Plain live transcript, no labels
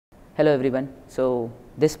Hello everyone. So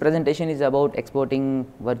this presentation is about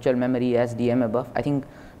exporting virtual memory as dmabuf. I think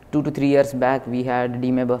 2 to 3 years back we had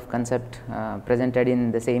dmabuf concept presented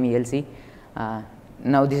in the same ELC.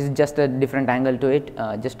 Now this is just a different angle to it,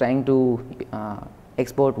 just trying to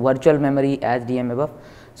export virtual memory as dmabuf.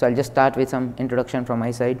 So I'll just start with some introduction from my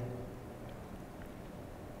side.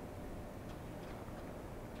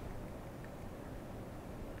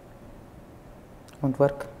 Won't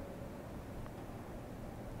work.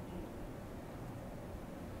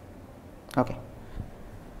 Okay.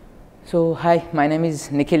 So hi, my name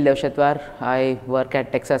is Nikhil Devshatwar. I work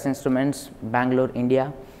at Texas Instruments, Bangalore,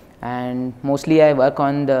 India, and mostly I work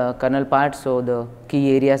on the kernel part. So the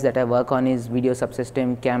key areas that I work on is video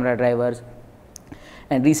subsystem, camera drivers,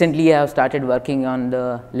 and recently I have started working on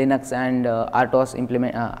the Linux and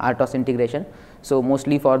RTOS integration. So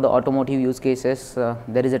mostly for the automotive use cases,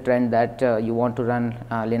 there is a trend that you want to run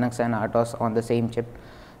Linux and RTOS on the same chip.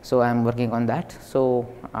 So I am working on that. So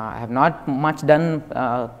I have not much done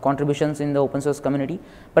contributions in the open source community,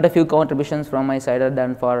 but a few contributions from my side are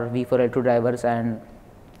done for V4L2 drivers and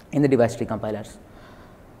in the device tree compilers.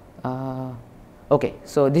 Okay,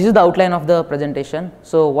 so this is the outline of the presentation.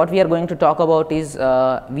 So what we are going to talk about is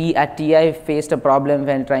we at TI faced a problem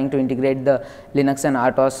when trying to integrate the Linux and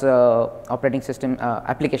RTOS operating system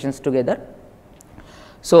applications together.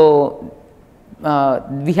 So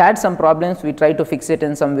we had some problems, we tried to fix it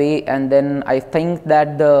in some way, and then I think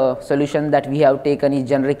that the solution that we have taken is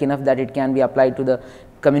generic enough that it can be applied to the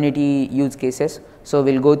community use cases. So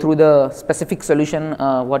we'll go through the specific solution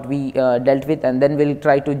what we dealt with, and then we'll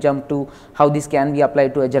try to jump to how this can be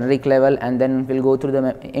applied to a generic level, and then we'll go through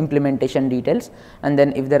the implementation details, and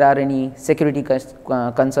then if there are any security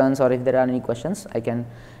concerns or if there are any questions I can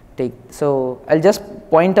take. So I'll just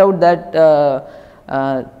point out that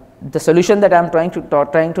the solution that I am trying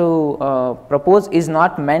to propose is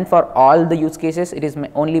not meant for all the use cases. It is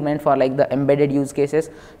only meant for like the embedded use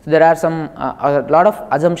cases. So there are some a lot of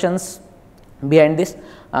assumptions behind this.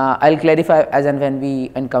 I'll clarify as and when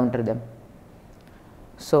we encounter them.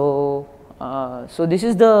 So so this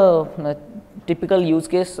is the typical use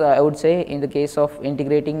case, I would say, in the case of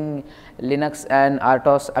integrating Linux and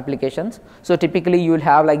RTOS applications. So typically you will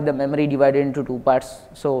have like the memory divided into two parts.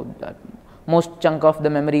 So most chunk of the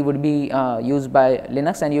memory would be used by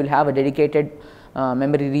Linux, and you will have a dedicated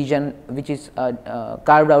memory region which is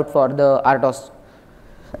carved out for the RTOS.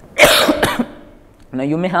 Now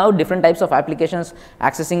you may have different types of applications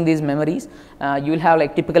accessing these memories. You will have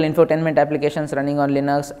like typical infotainment applications running on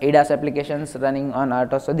Linux, ADAS applications running on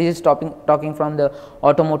RTOS. So this is talking from the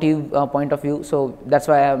automotive point of view. So that's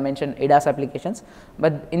why I have mentioned ADAS applications.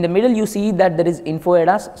 But in the middle you see that there is info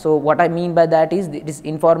ADAS. So what I mean by that is it is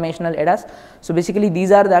informational ADAS. So basically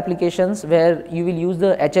these are the applications where you will use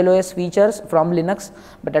the HLOS features from Linux,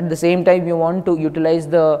 but at the same time you want to utilize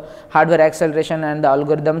the hardware acceleration and the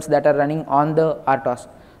algorithms that are running on the RTOS.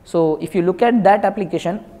 So if you look at that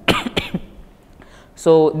application,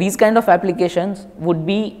 so these kind of applications would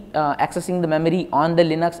be accessing the memory on the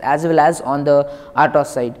Linux as well as on the RTOS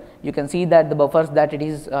side. You can see that the buffers that it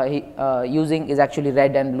is using is actually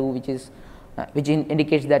red and blue, which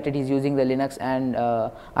indicates that it is using the Linux and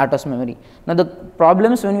RTOS memory. Now the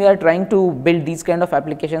problems when we are trying to build these kind of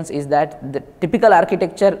applications is that the typical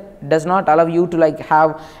architecture does not allow you to like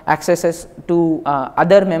have accesses to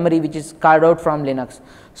other memory which is carved out from Linux.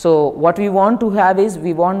 So what we want to have is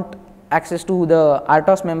we want access to the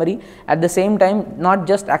RTOS memory. At the same time, not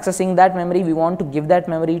just accessing that memory, we want to give that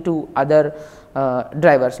memory to other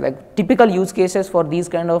drivers. Like typical use cases for these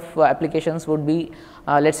kind of applications would be,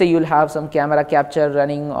 let's say you will have some camera capture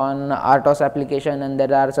running on RTOS application, and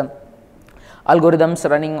there are some algorithms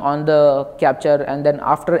running on the capture, and then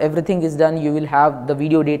after everything is done you will have the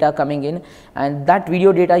video data coming in, and that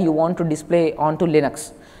video data you want to display onto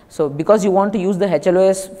Linux. So because you want to use the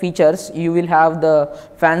HLOS features, you will have the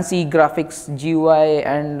fancy graphics, GUI,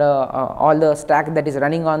 and all the stack that is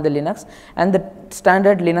running on the Linux, and the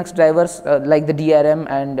standard Linux drivers like the DRM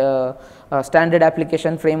and standard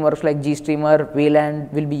application frameworks like GStreamer,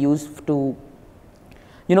 Wayland will be used to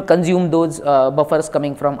consume those buffers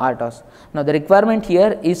coming from RTOS. Now the requirement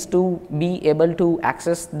here is to be able to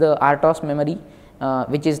access the RTOS memory,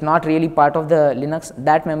 which is not really part of the Linux,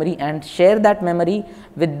 that memory, and share that memory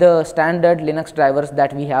with the standard Linux drivers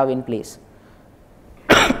that we have in place.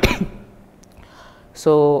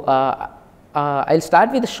 So I'll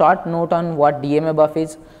start with a short note on what dmabuf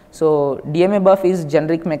is. So dmabuf is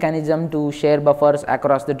generic mechanism to share buffers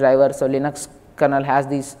across the driver. So Linux kernel has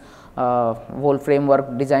this whole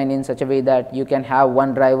framework designed in such a way that you can have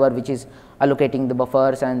one driver which is allocating the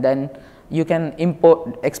buffers, and then you can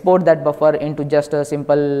export that buffer into just a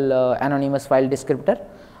simple anonymous file descriptor.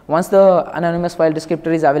 Once the anonymous file descriptor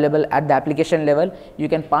is available at the application level, you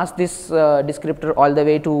can pass this descriptor all the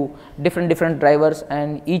way to different drivers,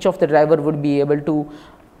 and each of the driver would be able to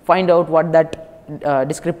find out what that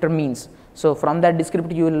descriptor means. So from that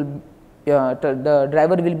descriptor, you will the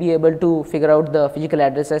driver will be able to figure out the physical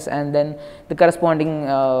addresses, and then the corresponding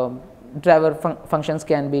driver functions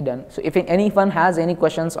can be done. So if anyone has any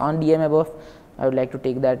questions on dmabuf, I would like to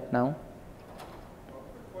take that now.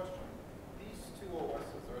 Quick question. These two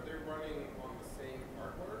OSs, are they running on the same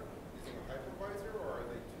hardware using a hypervisor, or are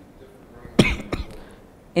they two different running?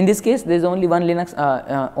 In this case, there is only one Linux,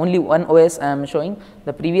 only one OS I am showing.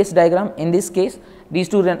 The previous diagram, in this case, these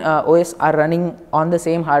two OS are running on the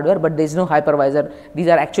same hardware, but there is no hypervisor. These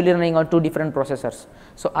are actually running on two different processors.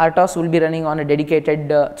 So RTOS will be running on a dedicated,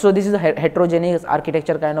 so this is a heterogeneous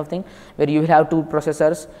architecture kind of thing, where you will have two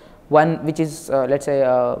processors, one which is let us say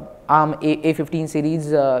ARM A15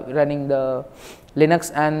 series running the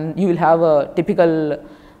Linux, and you will have a typical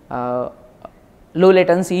low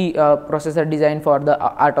latency processor designed for the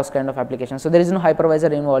RTOS kind of application. So there is no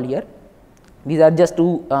hypervisor involved here. These are just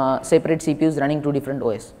two separate CPUs running two different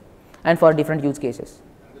OS and for different use cases.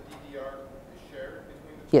 And the DDR is shared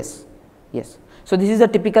between the two? Yes, yes. So this is a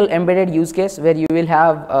typical embedded use case where you will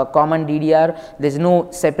have a common DDR. There is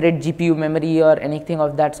no separate GPU memory or anything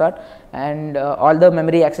of that sort, and all the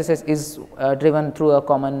memory access is driven through a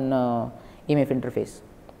common EMF interface.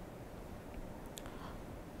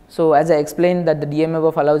 So as I explained that the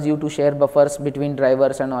dmabuf allows you to share buffers between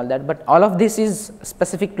drivers and all that, but all of this is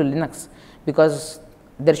specific to Linux, because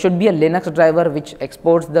there should be a Linux driver which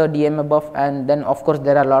exports the dmabuf, and then of course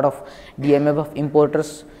there are a lot of dmabuf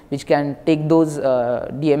importers which can take those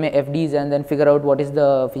DMA FDs and then figure out what is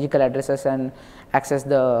the physical addresses and access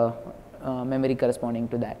the memory corresponding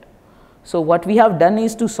to that. So what we have done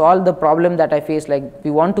is to solve the problem that I faced, like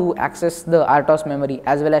we want to access the RTOS memory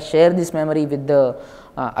as well as share this memory with the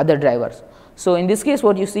other drivers. So in this case,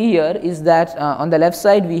 what you see here is that on the left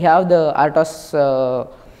side we have the RTOS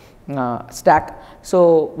stack.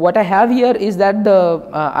 So what I have here is that the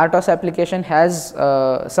RTOS application has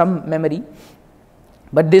some memory,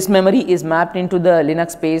 but this memory is mapped into the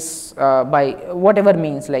Linux space by whatever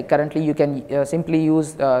means. Like currently you can simply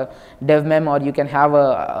use devmem, or you can have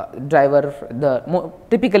a driver,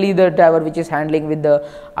 typically the driver which is handling with the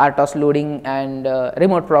RTOS loading and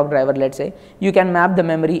remote proc driver, let us say, you can map the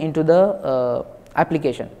memory into the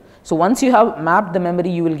application. So once you have mapped the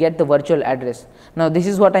memory, you will get the virtual address. Now this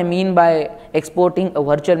is what I mean by exporting a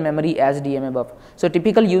virtual memory as dmabuf. So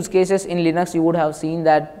typical use cases in Linux, you would have seen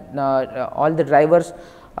that all the drivers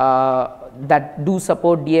that do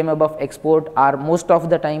support dmabuf export are most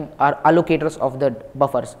of the time are allocators of the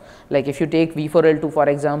buffers. Like if you take V4L2 for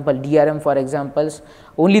example, DRM for examples,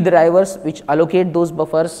 only the drivers which allocate those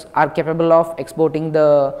buffers are capable of exporting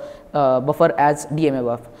the buffer as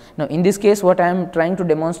dmabuf. Now in this case, what I am trying to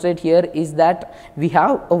demonstrate here is that we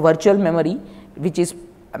have a virtual memory which is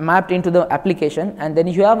mapped into the application, and then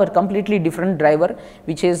you have a completely different driver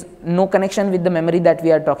which has no connection with the memory that we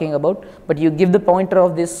are talking about, but you give the pointer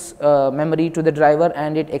of this memory to the driver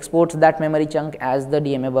and it exports that memory chunk as the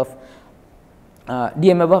dmabuf,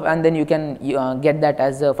 and then you can get that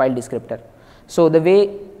as a file descriptor. So the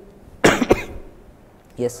way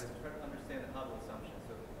yes.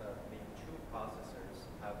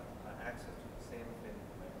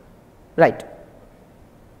 Right.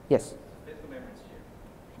 Yes.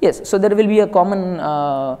 Yes. So there will be a common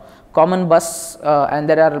common bus, and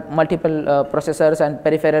there are multiple processors and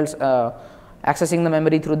peripherals accessing the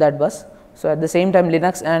memory through that bus. So at the same time,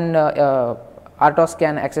 Linux and RTOS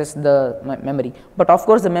can access the memory, but of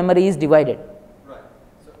course the memory is divided. Right.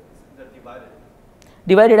 So they're divided.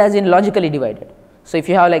 Divided as in logically divided. So if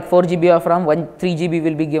you have like 4 GB of RAM, 3 GB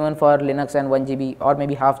will be given for Linux and 1 GB or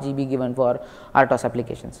maybe half GB given for RTOS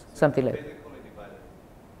applications, something like that. Physically divided.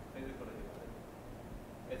 Physically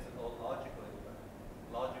divided. It's logically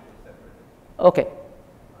divided. Logically separated. Okay.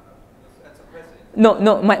 That's a precedent.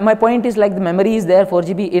 No, my point is like the memory is there 4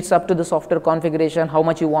 GB, it's up to the software configuration, how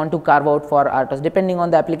much you want to carve out for RTOS. Depending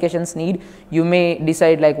on the application's need, you may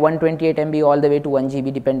decide like 128 MB all the way to 1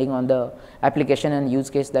 GB depending on the application and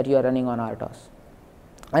use case that you are running on RTOS.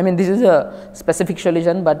 I mean, this is a specific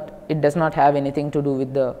solution, but it does not have anything to do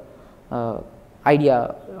with the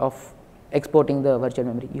idea of exporting the virtual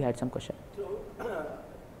memory. You had some question. So,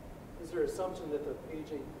 is there assumption that the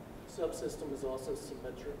paging subsystem is also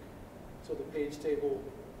symmetric? So the page table,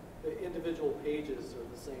 the individual pages are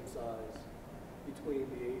the same size between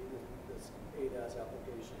this ADAS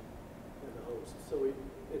application and the host. So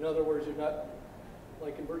in other words, you're not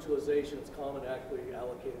like in virtualization, it's common to actually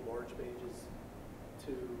allocate large pages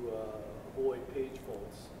to avoid page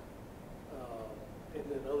faults. And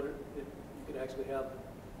then you can actually have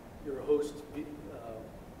your host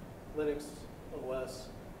Linux OS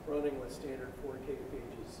running with standard 4K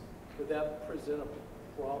pages. Would that present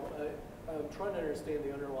a problem? I'm trying to understand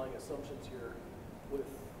the underlying assumptions here with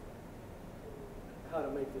how to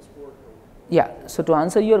make this work. Yeah, so to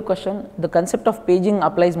answer your question, the concept of paging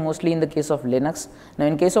applies mostly in the case of Linux. Now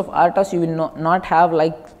in case of RTOS, you will not have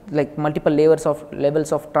like multiple levels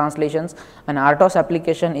of translations. An RTOS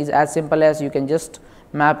application is as simple as you can just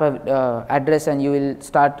map a address and you will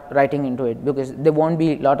start writing into it, because there won't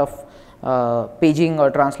be a lot of paging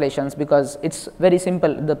or translations, because it's very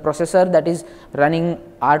simple. The processor that is running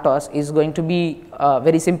RTOS is going to be a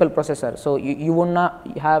very simple processor, so you will not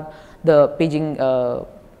have the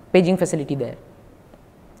paging facility there.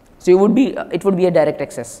 So it would be a direct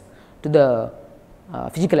access to the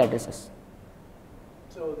physical addresses.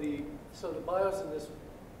 So the BIOS in this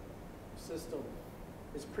system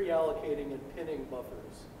is pre-allocating and pinning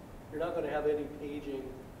buffers. You're not going to have any paging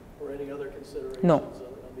or any other considerations No. on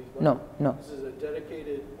these buffers? No, no. This is a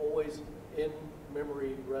dedicated, always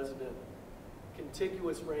in-memory resident,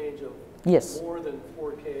 contiguous range of Yes. more than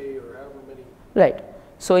 4K or however many. Right.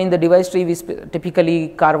 So in the device tree, we typically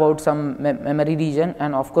carve out some memory region,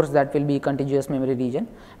 and of course that will be contiguous memory region,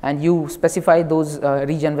 and you specify those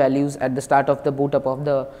region values at the start of the boot up of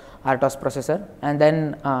the RTOS processor, and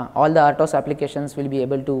then all the RTOS applications will be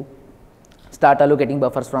able to start allocating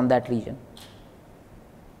buffers from that region.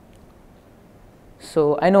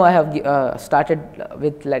 So I know I have started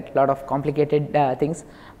with like a lot of complicated things,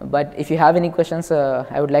 but if you have any questions,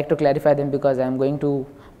 I would like to clarify them, because I am going to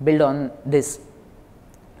build on this.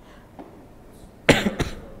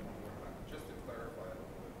 Just to clarify a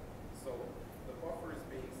little bit, so the buffer is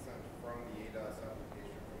being sent from the ADAS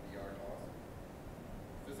application from the RTOS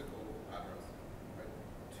physical address, right,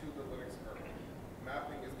 to the Linux kernel.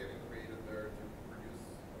 Mapping is getting created there to produce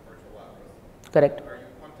a virtual address. Correct. Are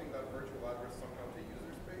you punting that virtual address somehow to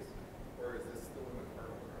user space, or is this still in the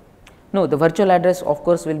kernel? No, the virtual address of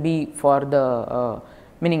course will be for the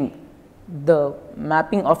meaning the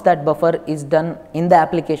mapping of that buffer is done in the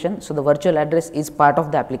application. So the virtual address is part of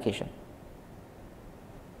the application,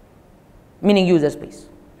 meaning user space.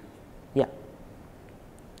 Yeah.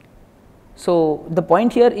 So the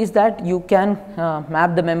point here is that you can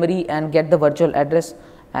map the memory and get the virtual address,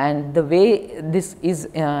 and the way this is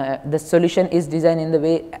the solution is designed in the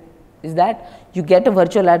way is that you get a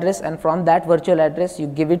virtual address, and from that virtual address you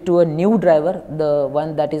give it to a new driver, the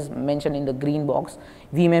one that is mentioned in the green box,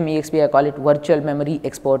 vmem.exp. I call it virtual memory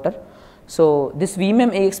exporter. So this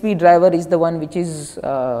vmem.exp driver is the one which is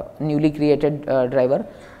newly created driver.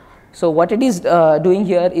 So what it is doing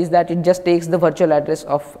here is that it just takes the virtual address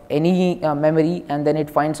of any memory, and then it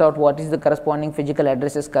finds out what is the corresponding physical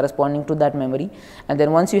addresses corresponding to that memory, and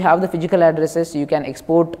then once you have the physical addresses, you can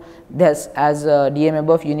export this as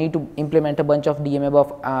dmabuf. You need to implement a bunch of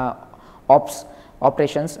dmabuf ops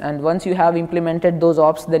operations, and once you have implemented those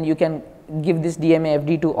ops, then you can give this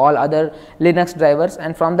dmafd to all other Linux drivers,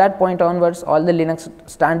 and from that point onwards all the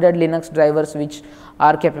standard Linux drivers which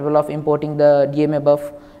are capable of importing the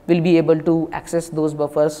dmabuf will be able to access those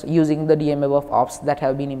buffers using the dmabuf ops that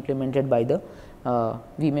have been implemented by the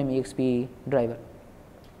vmem.exp driver.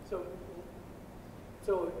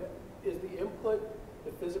 So is the input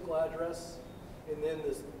the physical address, and then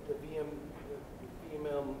the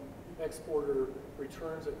vmem exporter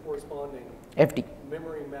returns a corresponding FD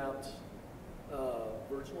memory mapped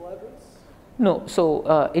virtual address? No,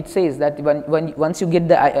 so it says that once you get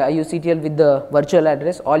the IUCTL with the virtual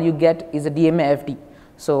address, all you get is a DMA-FD.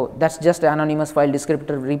 So that's just an anonymous file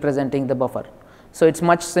descriptor representing the buffer. So it's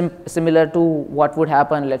much similar to what would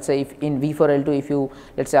happen, let's say, if in V4L2, if you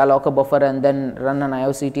let's say alloc a buffer and then run an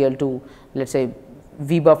IOCTL to let's say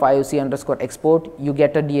vbuff IOC_export, you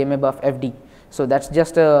get a DMA-buff FD. So that's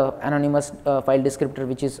just a anonymous file descriptor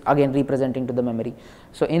which is again representing to the memory.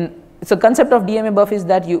 So concept of DMA-buff is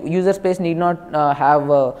that user space need not have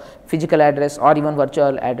a physical address or even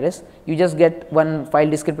virtual address. You just get one file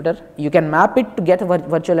descriptor. You can map it to get a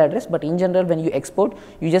virtual address, but in general when you export,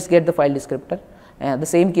 you just get the file descriptor. The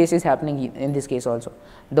same case is happening in this case also.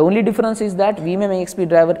 The only difference is that vmem.exp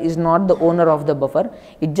driver is not the owner of the buffer.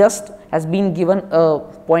 It just has been given a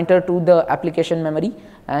pointer to the application memory,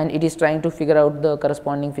 and it is trying to figure out the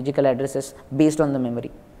corresponding physical addresses based on the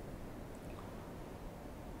memory.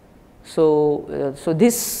 So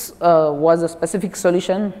this was a specific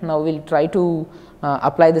solution. Now we'll try to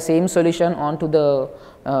apply the same solution onto the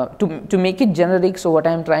to make it generic. So what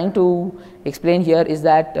I am trying to explain here is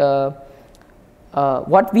that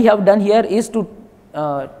what we have done here is to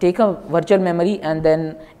take a virtual memory and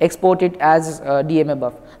then export it as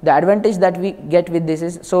dmabuf. The advantage that we get with this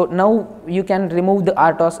is, so now you can remove the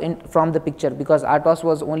RTOS from the picture, because RTOS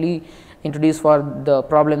was only introduced for the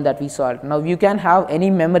problem that we solved. Now you can have any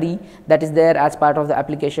memory that is there as part of the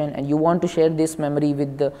application, and you want to share this memory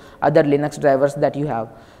with the other Linux drivers that you have.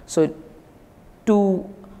 So to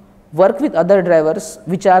work with other drivers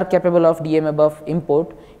which are capable of dmabuf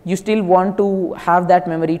import, you still want to have that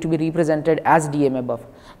memory to be represented as dmabuf.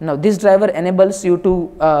 Now this driver enables you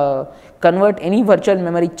to convert any virtual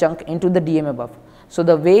memory chunk into the dmabuf. So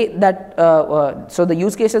the way that so the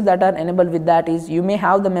use cases that are enabled with that is, you may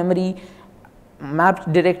have the memory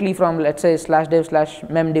mapped directly from, let's say,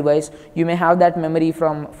 /dev/mem device. You may have that memory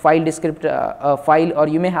from file descriptor file, or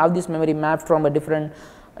you may have this memory mapped from a different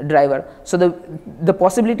driver. So the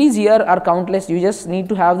possibilities here are countless. You just need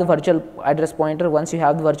to have the virtual address pointer. Once you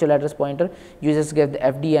have the virtual address pointer, you just get the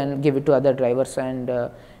FD and give it to other drivers, and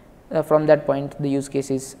from that point the use case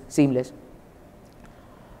is seamless.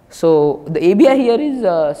 So the ABI here is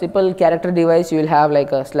a simple character device. You will have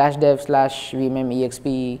like a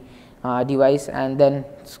 /dev/vmem/exp device, and then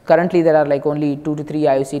currently there are like only 2 to 3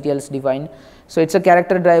 IOCTLs defined. So it's a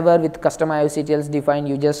character driver with custom IOCTLs defined.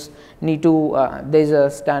 You just need to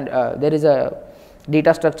there is a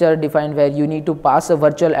data structure defined where you need to pass a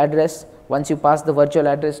virtual address. Once you pass the virtual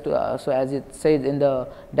address to so as it says in the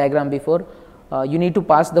diagram before, you need to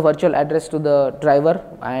pass the virtual address to the driver,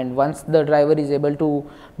 and once the driver is able to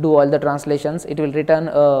do all the translations, it will return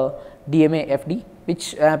a DMA FD,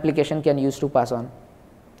 which application can use to pass on.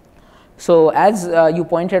 So as you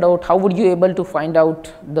pointed out, how would you able to find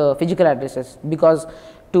out the physical addresses? Because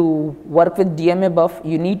to work with dmabuf,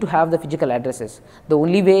 you need to have the physical addresses. The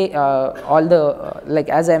only way all the like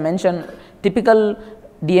as I mentioned, typical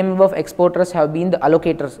dmabuf exporters have been the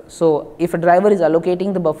allocators. So if a driver is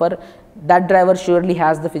allocating the buffer, that driver surely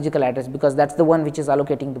has the physical address, because that's the one which is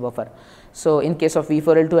allocating the buffer. So in case of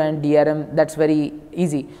V4L2 and DRM, that's very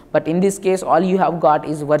easy, but in this case all you have got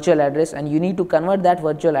is virtual address, and you need to convert that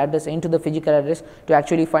virtual address into the physical address to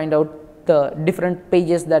actually find out the different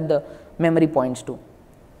pages that the memory points to.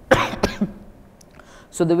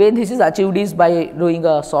 So the way this is achieved is by doing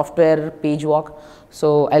a software page walk.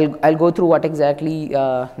 So I'll go through what exactly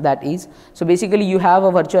that is. So basically you have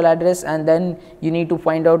a virtual address, and then you need to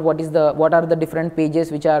find out what are the different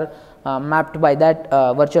pages which are mapped by that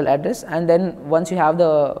virtual address, and then once you have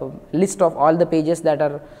the list of all the pages that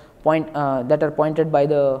are pointed by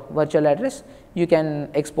the virtual address, you can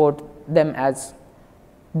export them as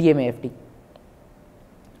DMAFD.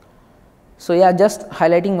 So yeah, just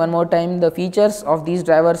highlighting one more time, the features of these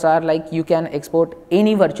drivers are like you can export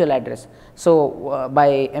any virtual address. So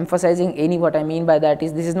by emphasizing any, what I mean by that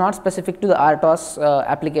is, this is not specific to the RTOS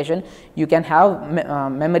application. You can have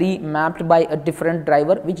memory mapped by a different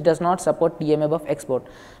driver which does not support dmabuf export.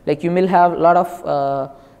 Like you will have a lot of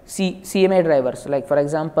CMA drivers, like for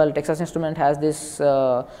example Texas Instrument has this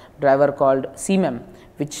driver called CMEM,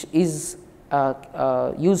 which is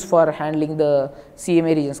used for handling the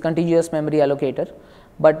CMA regions, contiguous memory allocator,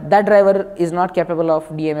 but that driver is not capable of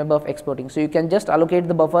dmabuf exporting. So you can just allocate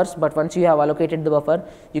the buffers, but once you have allocated the buffer,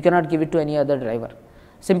 you cannot give it to any other driver,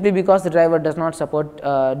 simply because the driver does not support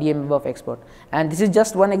dmabuf export. And this is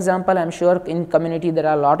just one example. I am sure in community there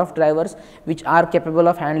are a lot of drivers which are capable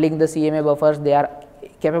of handling the CMA buffers. They are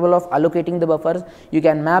capable of allocating the buffers. You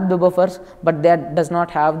can map the buffers, but that does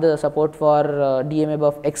not have the support for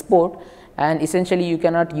dmabuf export. And essentially you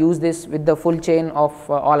cannot use this with the full chain of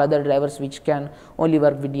all other drivers which can only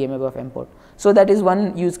work with dmabuf import. So that is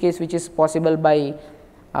one use case which is possible by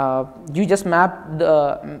you just map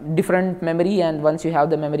the different memory, and once you have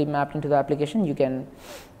the memory mapped into the application, you can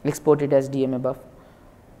export it as dmabuf.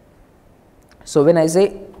 So when I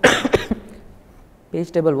say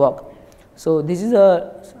page table walk, so this is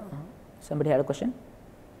a, somebody had a question?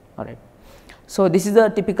 All right. So this is a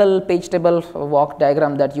typical page table walk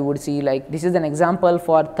diagram that you would see. Like this is an example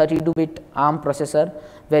for 32-bit ARM processor,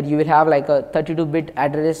 where you will have like a 32-bit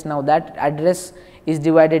address. Now that address is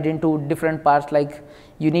divided into different parts, like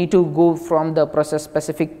you need to go from the process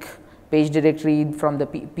specific page directory, from the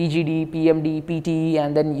PGD, PMD, PTE,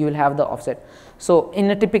 and then you will have the offset. So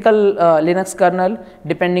in a typical Linux kernel,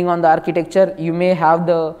 depending on the architecture, you may have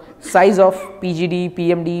the size of PGD,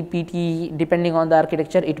 PMD, PTE, depending on the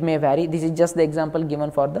architecture, it may vary. This is just the example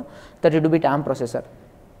given for the 32-bit ARM processor.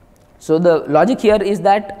 So the logic here is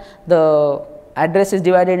that the address is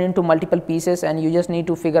divided into multiple pieces, and you just need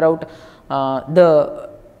to figure out the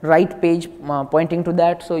right page pointing to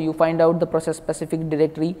that. So you find out the process specific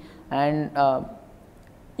directory, and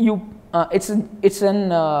you it's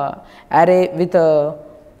an array with a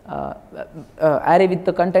array with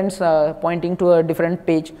the contents pointing to a different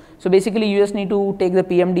page. So basically you just need to take the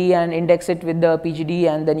PMD and index it with the PGD,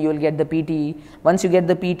 and then you will get the PT. Once you get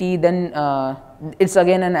the PT, then it's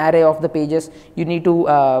again an array of the pages. You need to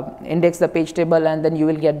index the page table, and then you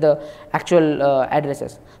will get the actual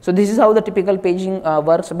addresses. So this is how the typical paging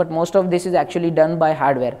works, but most of this is actually done by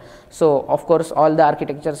hardware. So of course all the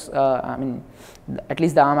architectures, I mean at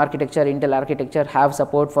least the ARM architecture, Intel architecture have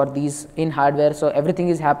support for these in hardware. So everything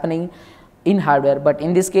is happening in hardware, but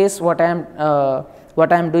in this case what I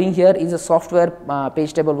am doing here is a software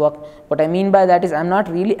page table work. What I mean by that is I am not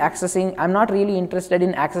really interested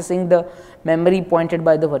in accessing the memory pointed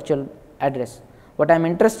by the virtual address. What I am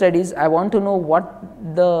interested is I want to know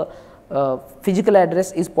what the physical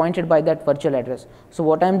address is pointed by that virtual address. So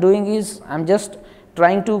what I am doing is I am just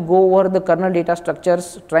trying to go over the kernel data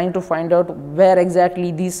structures, trying to find out where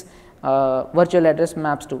exactly these virtual address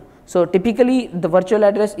maps to. So typically the virtual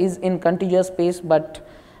address is in contiguous space, but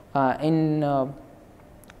in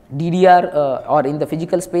DDR or in the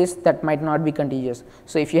physical space that might not be contiguous.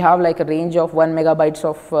 So if you have like a range of 1 megabytes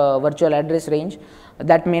of virtual address range,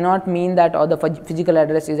 that may not mean that the physical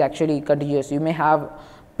address is actually contiguous. You may have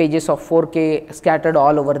pages of 4K scattered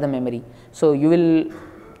all over the memory. So you will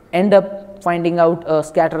end up finding out a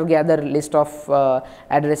scatter gather list of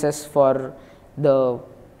addresses for the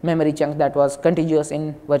memory chunk that was contiguous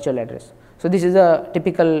in virtual address. So this is a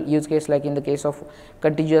typical use case. Like in the case of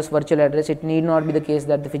contiguous virtual address, it need not be the case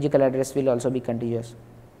that the physical address will also be contiguous.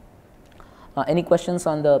 Any questions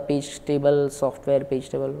on the page table software page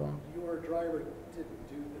table? Your driver didn't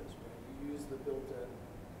do this, right? You used the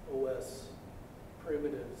built-in OS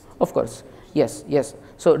primitives. Of course, yes, yes.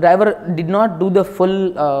 So driver did not do the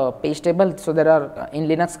full page table. So there are in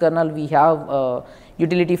Linux kernel we have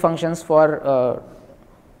utility functions for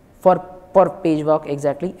page walk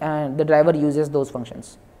exactly, and the driver uses those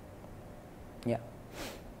functions. Yeah.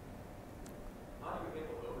 How do you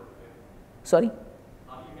enable overcommit? Sorry?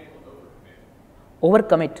 How do you enable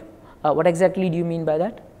overcommit? Overcommit. What exactly do you mean by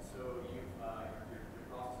that? So your process is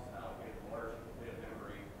allocated a large bit of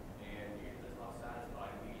memory, and if it's not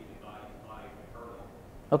satisfied immediately by the kernel,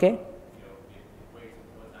 Okay. it waits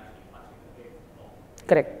until it's actually touching the page.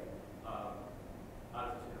 Correct. How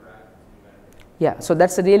does this interact with the memory? Yeah, so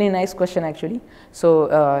that's a really nice question actually. So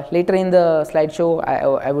later in the slideshow,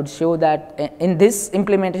 I would show that in this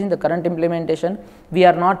implementation, the current implementation, we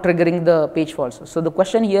are not triggering the page faults. So the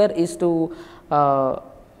question here is to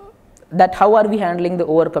that how are we handling the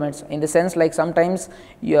overcommits, in the sense like sometimes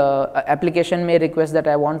your application may request that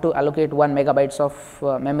I want to allocate 1 megabytes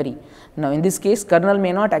of memory. Now in this case kernel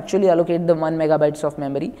may not actually allocate the 1 megabytes of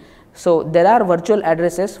memory. So there are virtual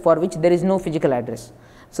addresses for which there is no physical address.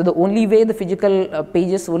 So the only way the physical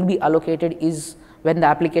pages will be allocated is when the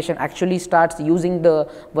application actually starts using the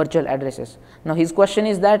virtual addresses. Now his question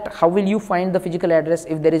is that how will you find the physical address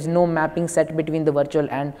if there is no mapping set between the virtual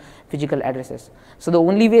and physical addresses? So the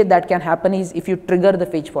only way that can happen is if you trigger the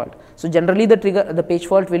page fault. So generally the page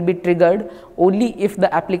fault will be triggered only if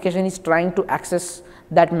the application is trying to access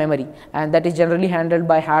that memory, and that is generally handled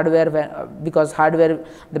by hardware, because hardware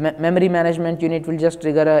the memory management unit will just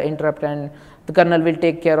trigger an interrupt, and the kernel will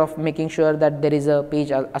take care of making sure that there is a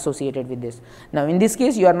page associated with this. Now in this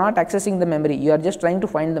case you are not accessing the memory, you are just trying to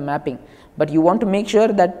find the mapping, but you want to make sure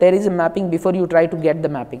that there is a mapping before you try to get the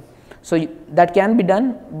mapping. So that can be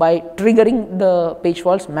done by triggering the page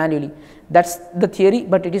faults manually. That's the theory,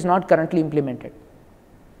 but it is not currently implemented.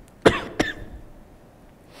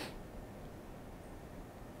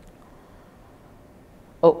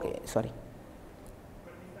 Okay, sorry.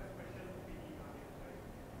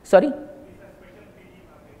 Sorry?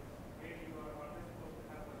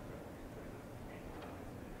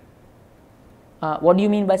 What do you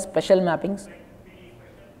mean by special mappings?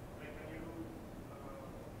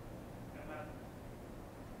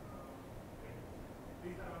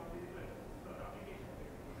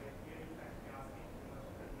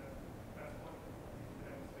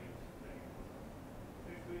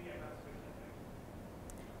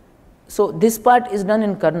 So this part is done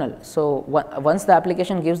in kernel. So once the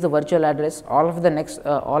application gives the virtual address, all of the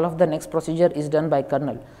next procedure is done by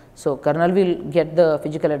kernel. So kernel will get the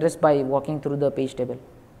physical address by walking through the page table.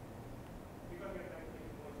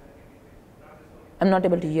 I'm not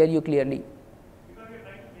able to hear you clearly.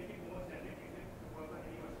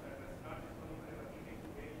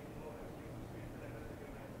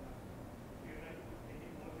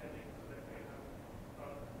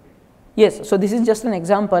 Yes, so this is just an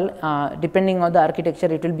example. Depending on the architecture,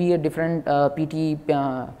 it will be a different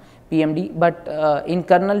PMD, but in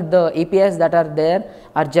kernel the APIs that are there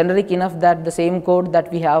are generic enough that the same code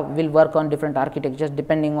that we have will work on different architectures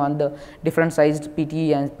depending on the different sized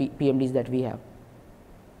PTE and PMDs that we have.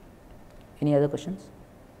 Any other questions?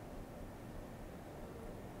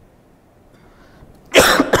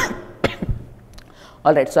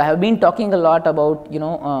 All right, so I have been talking a lot about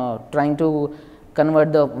trying to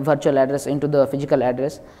convert the virtual address into the physical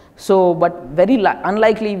address. So, but very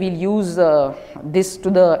unlikely we'll use this to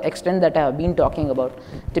the extent that I have been talking about.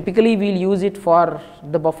 Typically, we'll use it for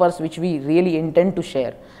the buffers which we really intend to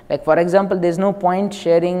share. Like for example, there is no point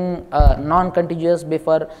sharing a non-contiguous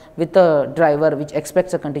buffer with a driver which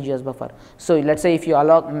expects a contiguous buffer. So, let's say if you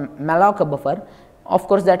malloc a buffer, of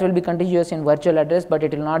course, that will be contiguous in virtual address, but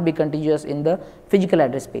it will not be contiguous in the physical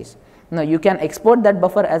address space. Now, you can export that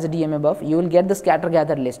buffer as a dmabuf, you will get the scatter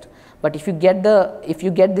gather list, but if you get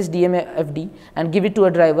this dmafd and give it to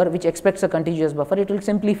a driver which expects a contiguous buffer, it will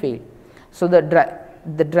simply fail. So, the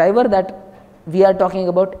driver that we are talking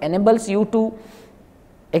about enables you to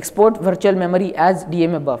export virtual memory as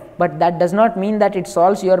dmabuf, but that does not mean that it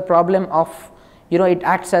solves your problem of it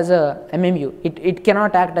acts as a MMU. It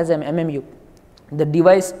cannot act as an MMU. The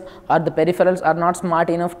device or the peripherals are not smart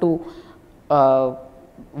enough to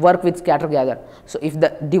work with scatter gather. So, if the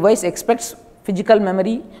device expects physical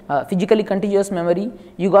memory, physically contiguous memory,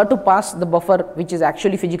 you got to pass the buffer which is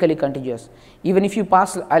actually physically contiguous. Even if you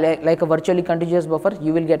pass like a virtually contiguous buffer,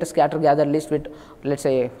 you will get a scatter gather list with, let's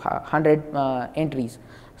say, 100 entries.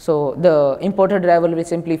 So, the imported driver will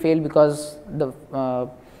simply fail because the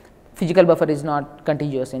physical buffer is not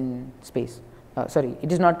contiguous in space. Sorry,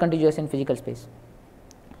 it is not contiguous in physical space.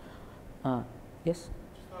 Yes? Just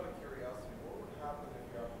out of curiosity, what would happen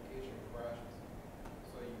if your application crashes?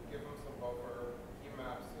 So you give them some buffer, he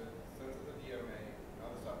maps it, sends it to DMA, now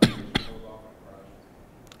this application goes off and crashes.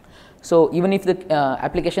 So, even if the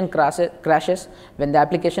application crashes, when the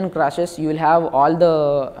application crashes, you will have all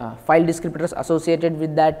the file descriptors associated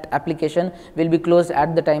with that application will be closed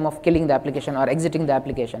at the time of killing the application or exiting the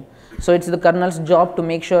application. So, it is the kernel's job to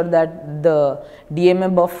make sure that the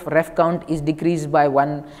dmabuf ref count is decreased by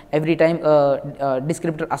 1 every time a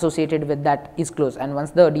descriptor associated with that is closed, and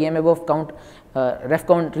once the dmabuf count ref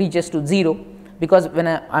count reaches to 0, because when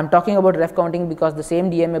I am talking about ref counting, because the same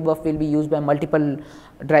dmabuf will be used by multiple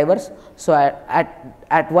drivers. So,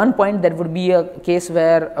 at one point there would be a case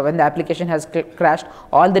where when the application has crashed,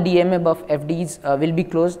 all the dmabuf FDs will be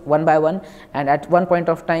closed one by one, and at one point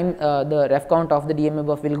of time the ref count of the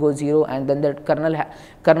dmabuf will go 0, and then the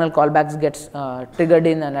kernel callbacks gets triggered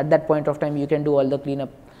in, and at that point of time you can do all the cleanup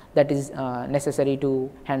that is necessary to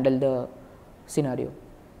handle the scenario.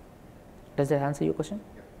 Does that answer your question?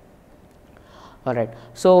 All right.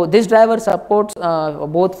 So, this driver supports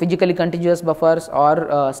both physically contiguous buffers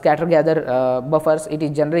or scatter gather buffers. It is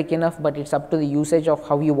generic enough, but it is up to the usage of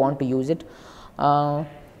how you want to use it.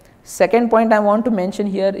 Second point I want to mention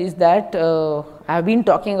here is that I have been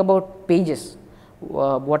talking about pages.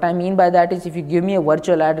 What I mean by that is, if you give me a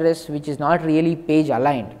virtual address which is not really page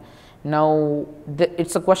aligned, now it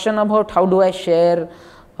is a question about how do I share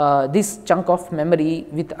this chunk of memory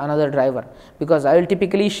with another driver, because I will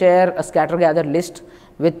typically share a scatter gather list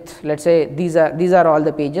with, let's say, these are all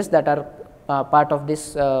the pages that are part of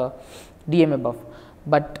this dmabuf,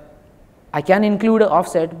 but I can include an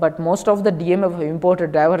offset, but most of the dmabuf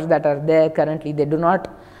imported drivers that are there currently, they do not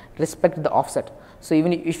respect the offset. So,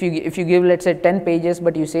 even if you give, let's say, 10 pages,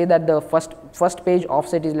 but you say that the first page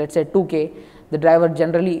offset is, let's say, 2K, the driver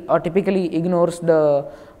generally or typically ignores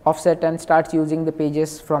the offset and starts using the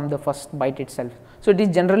pages from the first byte itself. So, it is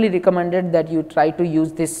generally recommended that you try to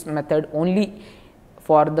use this method only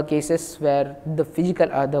for the cases where the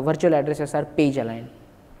the virtual addresses are page aligned,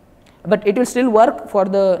 but it will still work for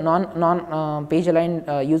the non page aligned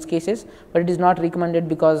use cases, but it is not recommended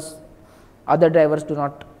because other drivers do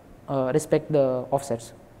not respect the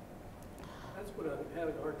offsets. That's what I'm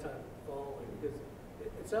having a hard time following, because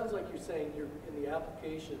it sounds like you're saying you're in the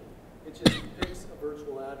application, it just picks a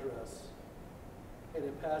virtual address and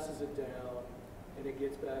it passes it down and it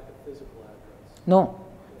gets back a physical address. No,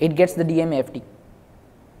 it gets the DMA-FD.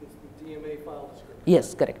 It's the DMA file descriptor.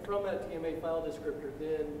 Yes, correct. From that DMA file descriptor,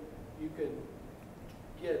 then you can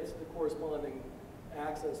get the corresponding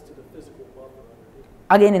access to the physical buffer underneath.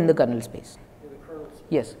 Again in the kernel space. In the kernel space.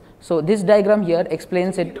 Yes. So, this diagram here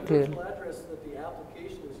explains So it the clearly. virtual address that the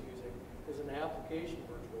application is using is an application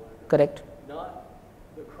virtual address. Correct. Not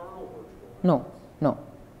the kernel virtual address. No, no.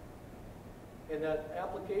 And that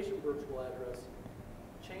application virtual address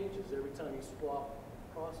changes every time you swap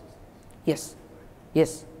processes. Yes.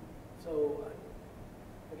 Yes. So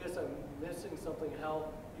I guess I'm missing something, how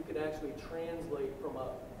you can actually translate from an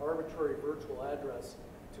arbitrary virtual address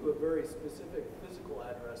to a very specific physical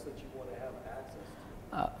address that you want to have access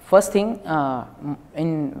to. First thing,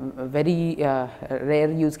 in very rare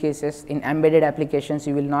use cases, in embedded applications,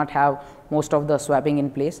 you will not have most of the swapping in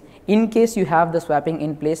place. In case you have the swapping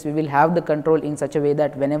in place, we will have the control in such a way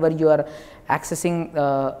that whenever you are accessing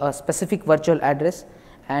a specific virtual address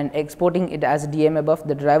and exporting it as dmabuf,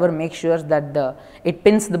 the driver makes sure that it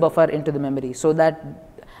pins the buffer into the memory, so that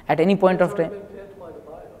at any point of time.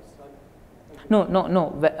 No.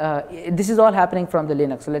 This is all happening from the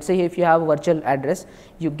Linux. So let's say if you have a virtual address,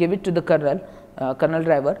 you give it to the kernel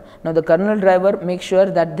driver. Now the kernel driver makes sure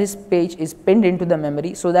that this page is pinned into the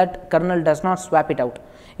memory, so that kernel does not swap it out.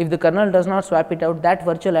 If the kernel does not swap it out, that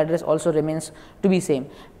virtual address also remains to be same,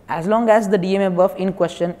 as long as the dmabuf in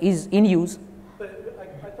question is in use. But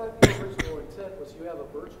I thought the original intent was you have a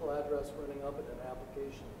virtual address running up in an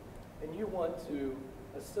application, and you want to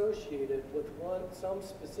associate it with some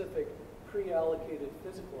specific pre-allocated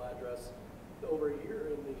physical address over here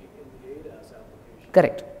in the ADAS application.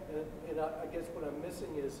 Correct. And I guess what I'm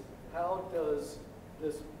missing is, how does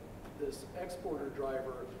this exporter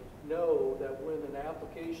driver know that when an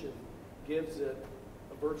application gives it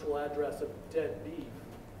a virtual address of dead beef,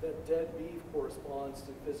 that dead beef corresponds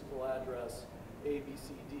to physical address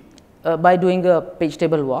ABCD? By doing a page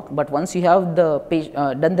table walk, but once you have the page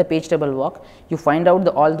done the page table walk, you find out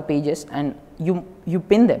all the pages and you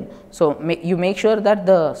pin them. So you make sure that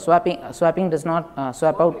the swapping does not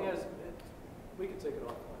swap out. We can take it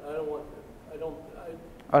off.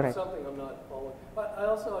 All right. It's something I'm not following. I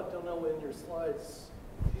also don't know, in your slides,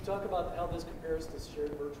 you talk about how this compares to shared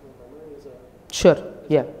virtual memory. Sure.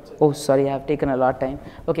 Yeah. Oh, sorry, I have taken a lot of time.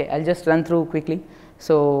 Okay, I'll just run through quickly.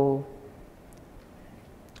 So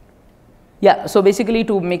yeah, so basically,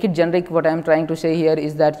 to make it generic, what I am trying to say here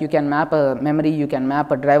is that you can map a memory, you can map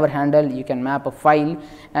a driver handle, you can map a file,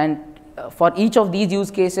 and for each of these use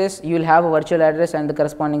cases, you will have a virtual address and the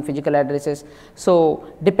corresponding physical addresses. So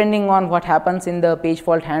depending on what happens in the page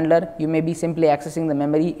fault handler, you may be simply accessing the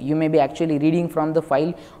memory, you may be actually reading from the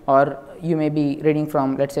file, or you may be reading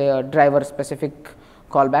from, let's say, a driver specific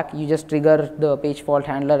callback. You just trigger the page fault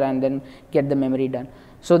handler and then get the memory done.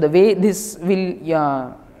 So the way this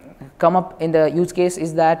will come up in the use case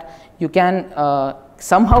is that you can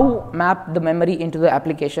somehow map the memory into the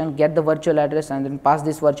application, get the virtual address, and then pass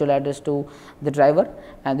this virtual address to the driver,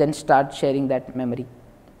 and then start sharing that memory.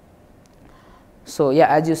 So yeah,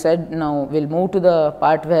 as you said, now we'll move to the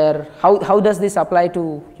part where how does this apply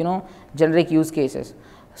to generic use cases.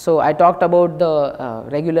 So I talked about the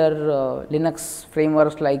regular Linux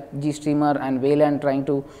frameworks like GStreamer and Wayland trying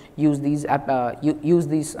to use these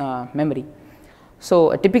memory.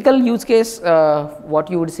 So a typical use case,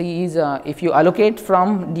 what you would see is if you allocate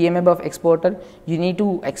from dmabuf exporter, you need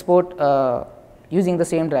to export using the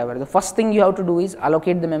same driver. The first thing you have to do is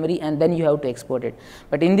allocate the memory, and then you have to export it.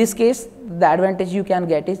 But in this case, the advantage you can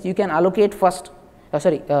get is you can allocate first.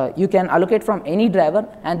 You can allocate from any driver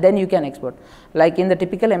and then you can export. Like in the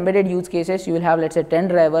typical embedded use cases, you will have, let's say, 10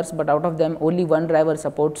 drivers, but out of them only one driver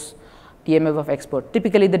supports dmabuf export.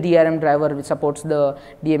 Typically the DRM driver which supports the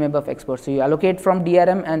dmabuf export. So you allocate from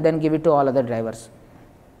DRM and then give it to all other drivers.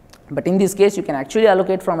 But in this case, you can actually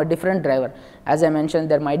allocate from a different driver. As I mentioned,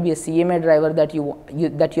 there might be a CMA driver that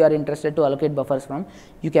you are interested to allocate buffers from.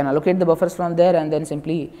 You can allocate the buffers from there and then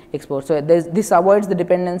simply export. So this avoids the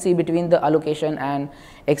dependency between the allocation and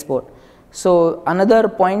export. So another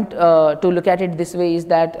point to look at it this way is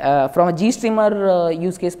that from a GStreamer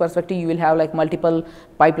use case perspective, you will have like multiple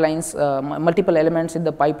pipelines, multiple elements in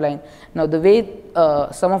the pipeline. Now the way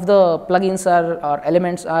some of the plugins or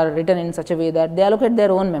elements are written in such a way that they allocate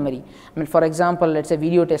their own memory. I mean, for example, let's say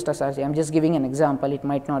video test SRC. I'm just giving an example. It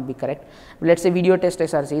might not be correct. Let's say video test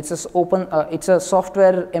SRC. It's a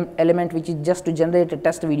software element which is just to generate a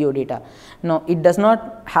test video data. Now it does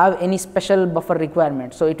not have any special buffer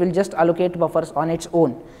requirement. So it will just allocate buffers on its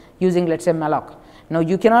own using, let's say, malloc. Now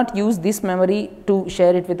you cannot use this memory to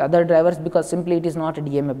share it with other drivers because simply it is not a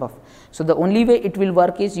dmabuf. So the only way it will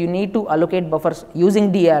work is you need to allocate buffers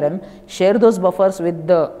using DRM, share those buffers with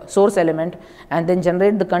the source element, and then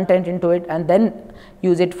generate the content into it, and then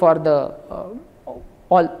use it for the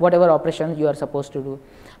whatever operation you are supposed to do.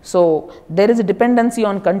 So there is a dependency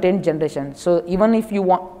on content generation. So even if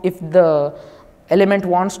the element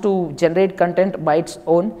wants to generate content by its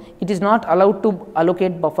own, it is not allowed to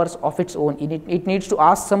allocate buffers of its own. It needs to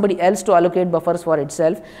ask somebody else to allocate buffers for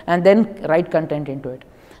itself and then write content into it.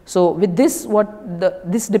 So with this,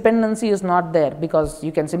 this dependency is not there, because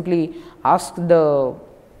you can simply ask the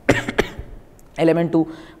element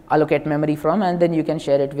to allocate memory from, and then you can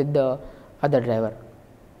share it with the other driver.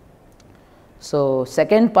 So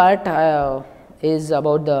second part is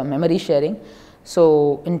about the memory sharing.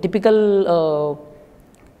 So in typical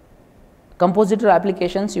compositor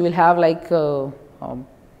applications, you will have like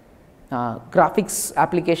graphics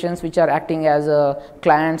applications which are acting as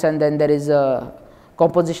clients, and then there is a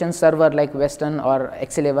composition server like Western or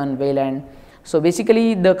X11, Wayland. So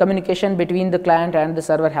basically the communication between the client and the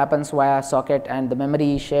server happens via socket, and the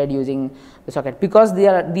memory is shared using the socket. Because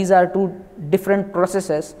these are two different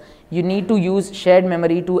processes, you need to use shared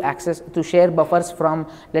memory to share buffers from,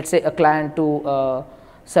 let's say, a client to a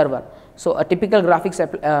server. So a typical graphics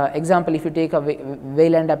example, if you take a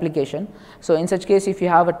Wayland application, so in such case, if you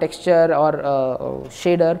have a texture or a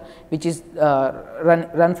shader which is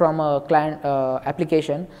run from a client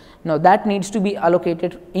application, now that needs to be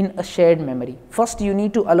allocated in a shared memory. First you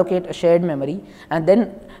need to allocate a shared memory and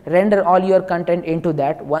then render all your content into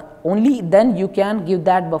that. Only then you can give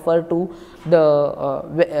that buffer to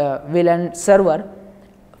the Wayland server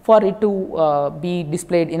for it to be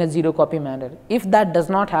displayed in a zero copy manner. If that does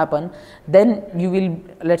not happen, then you will,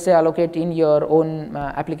 let's say, allocate in your own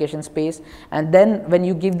application space, and then when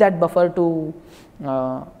you give that buffer to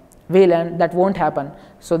Wayland, that won't happen.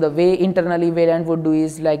 So the way internally Wayland would do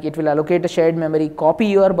is like it will allocate a shared memory, copy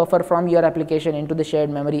your buffer from your application into the shared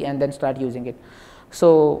memory, and then start using it.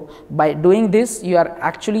 So by doing this, you are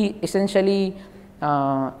actually essentially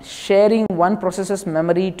sharing one process's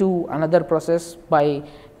memory to another process by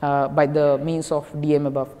the means of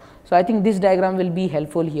dmabuf. So I think this diagram will be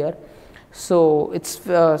helpful here. So it's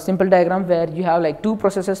a simple diagram where you have like two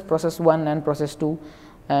processes, process 1 and process 2,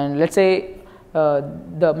 and let's say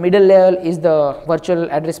the middle level is the virtual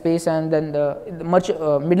address space, and then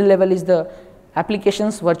the middle level is the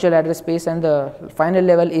application's virtual address space, and the final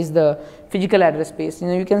level is the physical address space.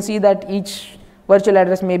 You can see that each virtual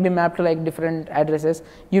address may be mapped to like different addresses.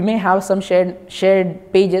 You may have some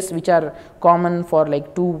shared pages which are common for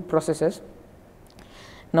like two processes.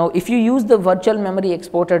 Now if you use the virtual memory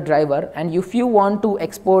exporter driver, and if you want to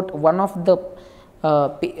export one of the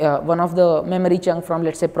memory chunk from,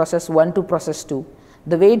 let's say, process 1 to process 2,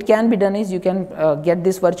 the way it can be done is you can get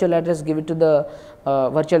this virtual address, give it to the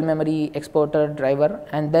virtual memory exporter driver,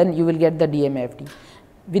 and then you will get the DMA-FD.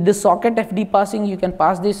 With the socket FD passing, you can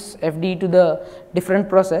pass this FD to the different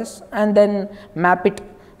process and then map it.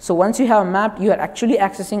 So once you have mapped, you are actually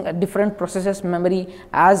accessing a different process's memory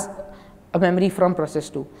as a memory from process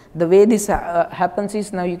 2. The way this happens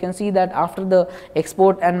is, now you can see that after the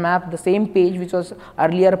export and map, the same page which was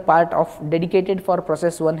earlier part of dedicated for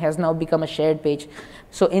process 1 has now become a shared page.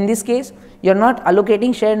 So in this case, you are not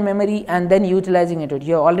allocating shared memory and then utilizing it.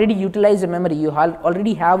 You have already utilized the memory, you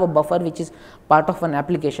already have a buffer which is part of an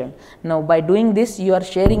application. Now by doing this, you are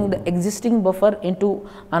sharing the existing buffer into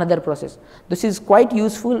another process. This is quite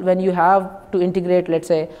useful when you have to integrate, let's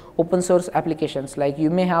say, open source applications. Like you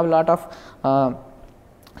may have a lot of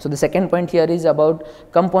so the second point here is about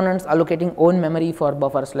components allocating own memory for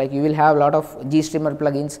buffers. Like you will have a lot of GStreamer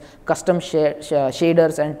plugins, custom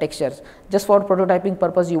shaders and textures. Just for prototyping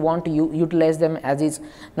purpose, you want to utilize them as is.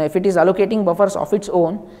 Now if it is allocating buffers of its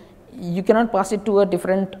own, you cannot pass it to a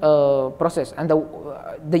different process, and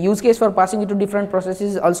the use case for passing it to different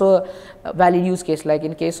processes is also a valid use case. Like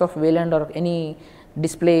in case of Wayland or any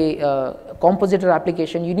display compositor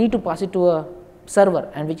application, you need to pass it to a server,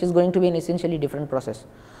 and which is going to be an essentially different process.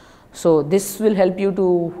 So this will help you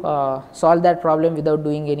to solve that problem without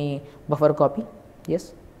doing any buffer copy.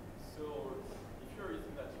 Yes? So if you're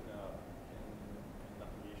using that in an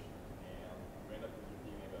application and you end up using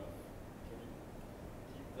dmabuf, can you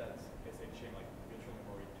keep that SHA like virtual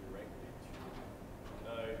memory directly to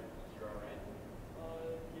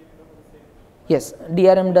DRM? Yes,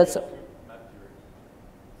 DRM does. Map directly.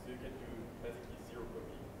 So you can do basically zero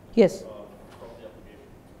copy. Yes. From the application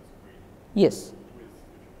to the screen. Yes.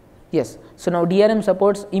 Yes. So now DRM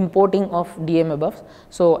supports importing of dmabufs.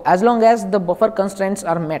 So as long as the buffer constraints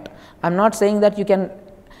are met, I'm not saying that you can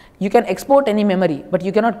export any memory, but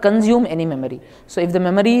you cannot consume any memory. So if the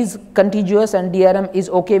memory is contiguous and DRM is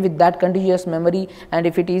okay with that contiguous memory, and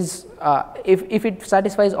if it is if it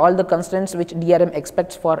satisfies all the constraints which DRM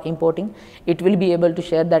expects for importing, it will be able to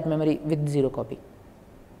share that memory with zero copy.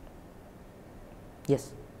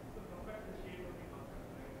 Yes.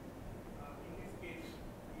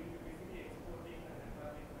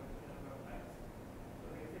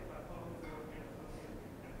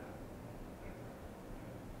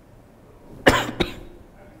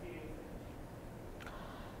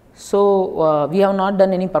 So we have not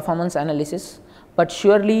done any performance analysis, but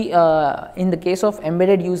surely in the case of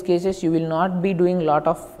embedded use cases, you will not be doing lot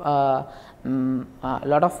of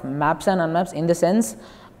maps and unmaps. In the sense,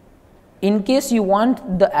 in case you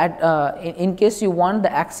want the in case you want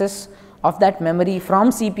the access of that memory from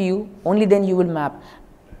CPU, only then you will map.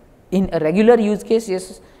 In a regular use case,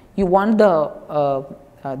 yes, you want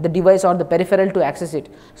the device or the peripheral to access it.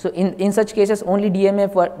 So in such cases, only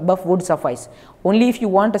dmabuf would suffice. Only if you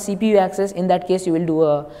want a CPU access, in that case you will do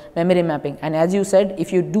a memory mapping. And as you said,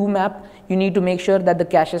 if you do map, you need to make sure that the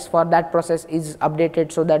caches for that process is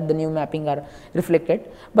updated so that the new mapping are reflected.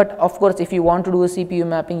 But of course, if you want to do a CPU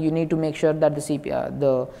mapping, you need to make sure that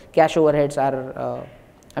the cache overheads are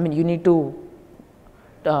you need to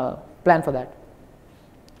plan for that.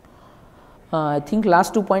 I think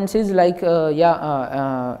last 2 points is like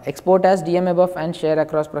export as dmabuf and share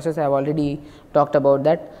across process. I have already talked about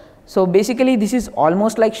that. So basically this is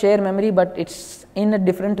almost like share memory, but it's in a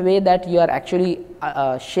different way that you are actually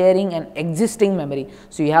sharing an existing memory.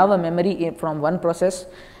 So you have a memory from one process,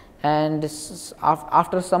 and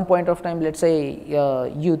after some point of time, let's say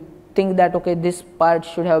you think that okay, this part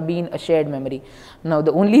should have been a shared memory. Now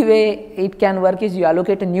the only way it can work is you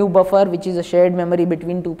allocate a new buffer which is a shared memory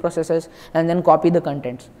between two processes and then copy the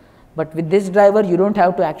contents. But with this driver you don't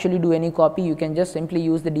have to actually do any copy, you can just simply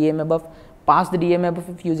use the dmabuf, pass the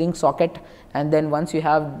dmabuf using socket, and then once you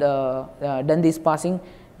have done this passing,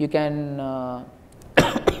 you can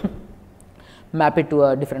map it to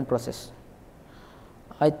a different process.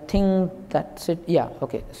 I think that's it. Yeah,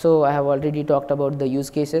 okay. So I have already talked about the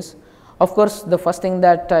use cases. Of course, the first thing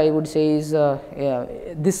that I would say is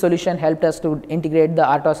this solution helped us to integrate the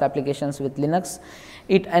RTOS applications with Linux.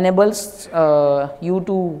 It enables you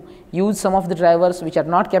to use some of the drivers which are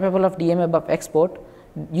not capable of dmabuf export.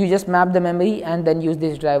 You just map the memory and then use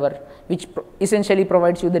this driver, which essentially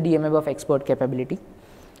provides you the dmabuf export capability.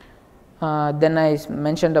 Then I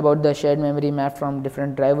mentioned about the shared memory map from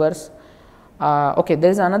different drivers. Okay,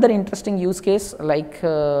 there is another interesting use case, like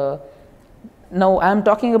now I am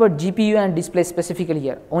talking about GPU and display specifically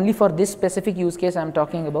here. Only for this specific use case I am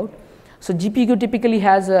talking about. So GPU typically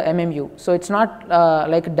has a MMU, so it's not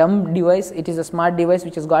like a dumb device, it is a smart device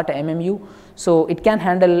which has got a MMU, so it can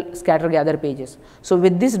handle scatter gather pages. So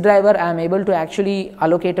with this driver I am able to actually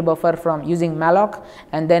allocate a buffer from using malloc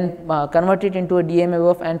and then convert it into a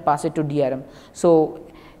dmabuf and pass it to DRM. So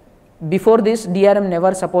before this, DRM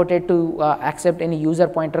never supported to accept any user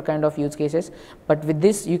pointer kind of use cases, but with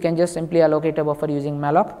this you can just simply allocate a buffer using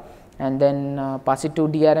malloc and then pass it to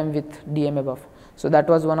DRM with dmabuf. So that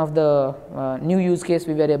was one of the new use case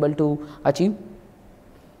we were able to achieve.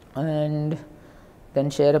 And then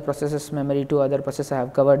share a process's memory to other process, I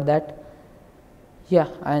have covered that. Yeah,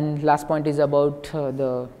 and last point is about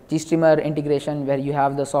the GStreamer integration, where you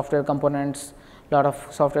have the software components, lot of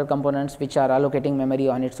software components which are allocating memory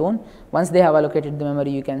on its own. Once they have allocated the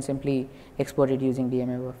memory, you can simply export it using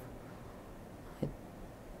dmabuf. I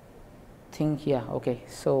think, yeah, okay.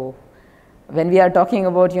 So when we are talking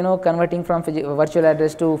about converting from virtual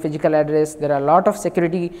address to physical address, there are a lot of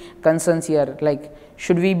security concerns here, like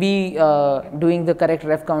should we be doing the correct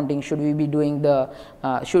ref counting, should we be doing the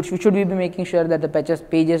should we be making sure that the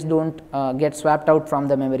pages don't get swapped out from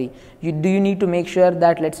the memory. Do you need to make sure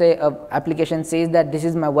that, let's say a application says that this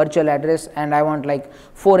is my virtual address and I want like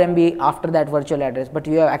 4 MB after that virtual address, but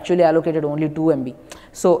you have actually allocated only 2 MB.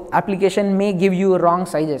 So application may give you wrong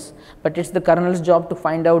sizes, but it's the kernel's job to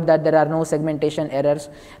find out that there are no segmentation errors,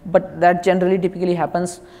 but that generally typically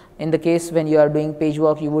happens in the case when you are doing page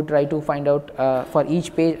walk. You would try to find out for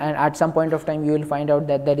each page, and at some point of time you will find out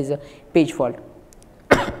that there is a page fault.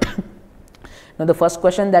 Now the first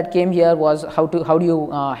question that came here was how do you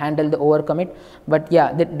handle the overcommit, but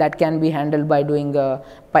yeah, that can be handled by doing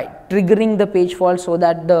by triggering the page fault so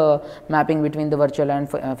that the mapping between the virtual and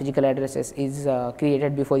physical addresses is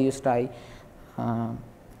created before you start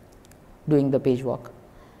doing the page walk.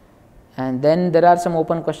 And then there are some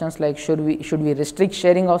open questions like should we restrict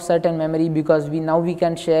sharing of certain memory, because now we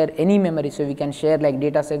can share any memory. So we can share like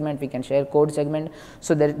data segment, we can share code segment.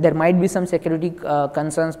 So there might be some security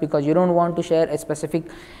concerns, because you don't want to share a specific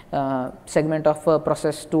segment of a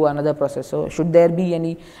process to another process. So should there be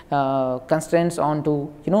any constraints on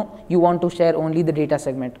to you want to share only the data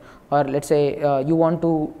segment, or let's say you want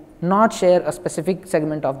to not share a specific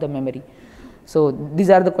segment of the memory. So these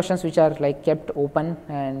are the questions which are like kept open,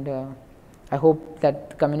 and I hope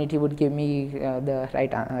that the community would give me the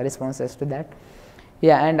right responses to that.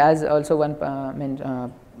 Yeah, and as also one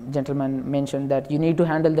gentleman mentioned, that you need to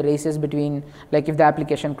handle the races between, like if the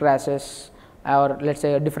application crashes, or let's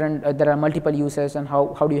say a different there are multiple users, and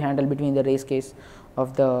how do you handle between the race case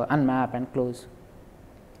of the unmap and close.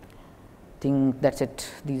 I think that's it.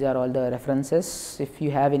 These are all the references. If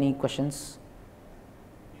you have any questions.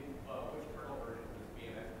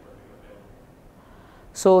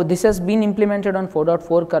 So this has been implemented on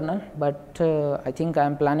 4.4 kernel, but I think I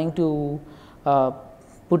am planning to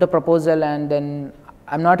put a proposal, and then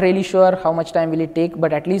I'm not really sure how much time will it take,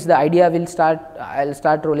 but at least the idea will start, I'll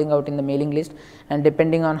start rolling out in the mailing list, and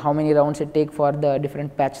depending on how many rounds it take for the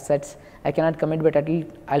different patch sets, I cannot commit, but at least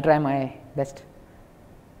I'll try my best.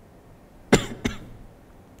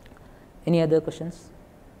 Any other questions?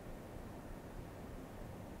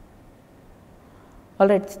 All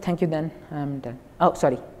right, thank you then, I'm done. Oh,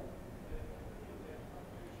 sorry.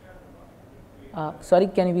 Sorry,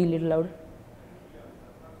 can you be a little louder?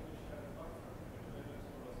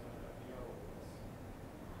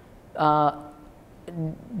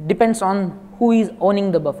 Depends on who is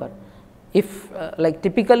owning the buffer. If like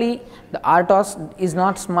typically the RTOS is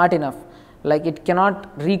not smart enough, like it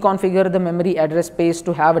cannot reconfigure the memory address space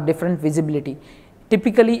to have a different visibility.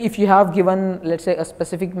 Typically, if you have given, let's say, a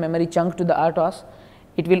specific memory chunk to the RTOS,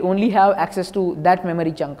 it will only have access to that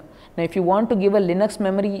memory chunk. Now, if you want to give a Linux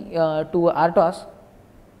memory to RTOS,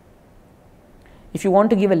 if you want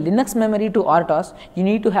to give a Linux memory to RTOS, you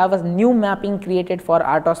need to have a new mapping created for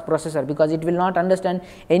RTOS processor, because it will not understand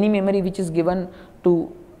any memory which is given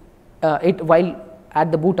to it while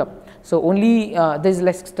at the boot up. So only there is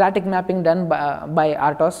like static mapping done by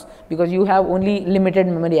RTOS, because you have only limited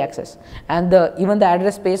memory access, and even the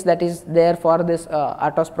address space that is there for this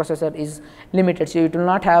RTOS processor is limited. So it will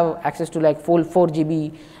not have access to like full 4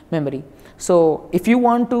 GB memory. So if you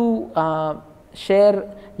want to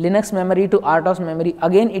share Linux memory to RTOS memory,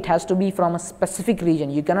 again it has to be from a specific region.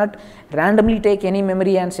 You cannot randomly take any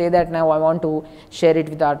memory and say that now I want to share it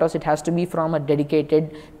with RTOS. It has to be from a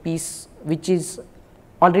dedicated piece which is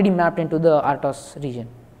already mapped into the RTOS region.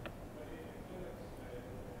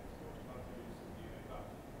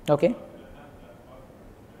 Okay.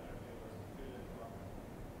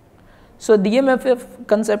 So dmabuf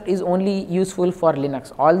concept is only useful for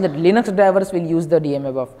Linux. All the Linux drivers will use the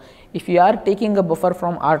dmabuf. If you are taking a buffer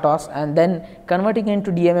from RTOS and then converting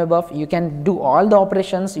into dmabuf, you can do all the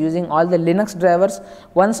operations using all the Linux drivers.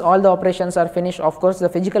 Once all the operations are finished, of course the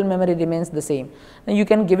physical memory remains the same. And you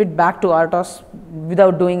can give it back to RTOS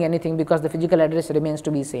without doing anything, because the physical address remains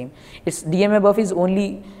to be same. It's dmabuf is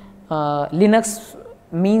only Linux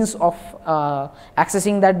means of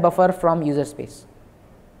accessing that buffer from user space.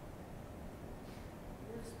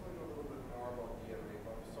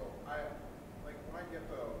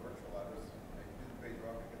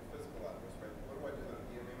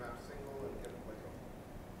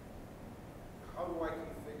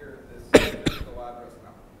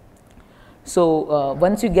 So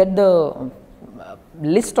once you get the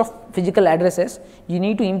list of physical addresses, you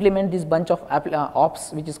need to implement this bunch of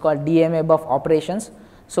ops which is called dmabuf operations.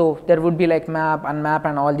 So there would be like map, unmap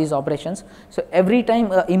and all these operations. So every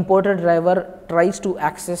time a importer driver tries to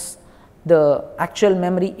access the actual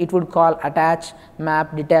memory, it would call attach,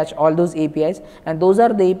 map, detach, all those APIs, and those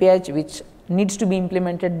are the APIs which needs to be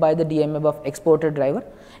implemented by the dmabuf exporter driver.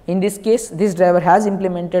 In this case, this driver has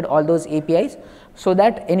implemented all those APIs, so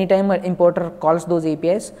that anytime an importer calls those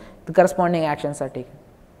APIs, the corresponding actions are taken,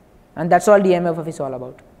 and that's all dmabuf is all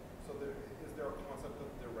about. So is there a concept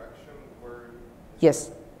of direction where? Yes.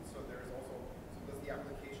 So there is also, so does the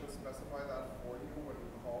application specify that for you when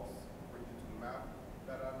it calls for you to map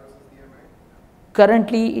that address as DMA?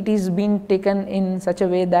 Currently, it is being taken in such a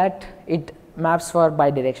way that it maps for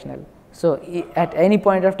bidirectional. So at any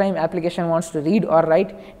point of time, application wants to read or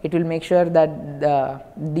write, it will make sure that the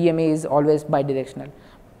DMA is always bidirectional.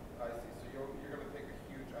 I see. So you're going to take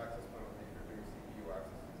a huge access penalty if you're doing CPU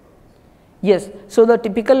access. Yes. So the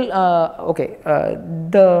typical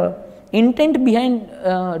the intent behind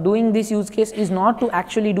doing this use case is not to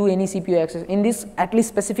actually do any CPU access. In this, at least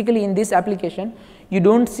specifically in this application, you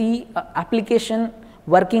don't see application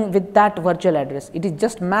working with that virtual address. It is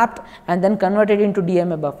just mapped and then converted into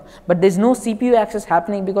dmabuf, but there is no CPU access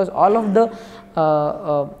happening, because all of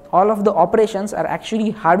the operations are actually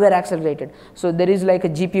hardware accelerated. So there is like a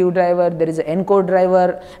GPU driver, there is an encode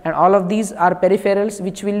driver, and all of these are peripherals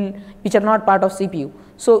which are not part of CPU.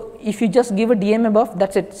 So if you just give a dmabuf,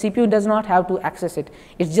 that's it. CPU does not have to access it.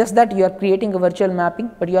 It's just that you are creating a virtual mapping,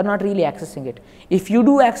 but you are not really accessing it. If you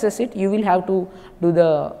do access it, you will have to do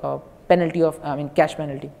the penalty of, cache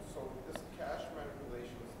penalty. So this cache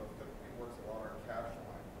manipulation stuff typically works a lot on cache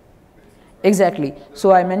line. Exactly.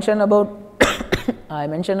 So I mentioned about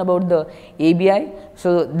the ABI.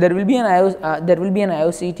 So there will be an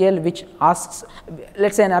IOCTL which asks,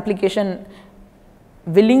 let's say an application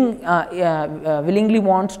willingly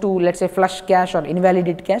wants to, let's say, flush cache or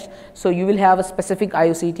invalidate cache. So you will have a specific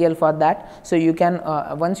IOCTL for that. So you can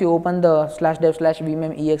once you open the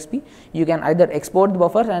 /dev/vmem.exp, you can either export the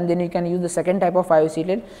buffers, and then you can use the second type of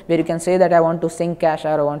IOCTL where you can say that I want to sync cache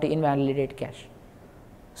or I want to invalidate cache.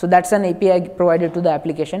 So that's an API provided to the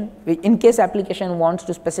application in case application wants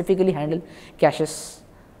to specifically handle caches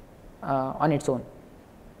on its own.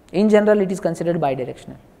 In general, it is considered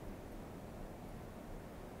bidirectional.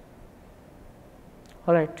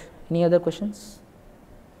 All right, any other questions?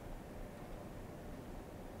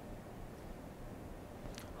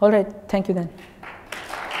 All right, thank you then.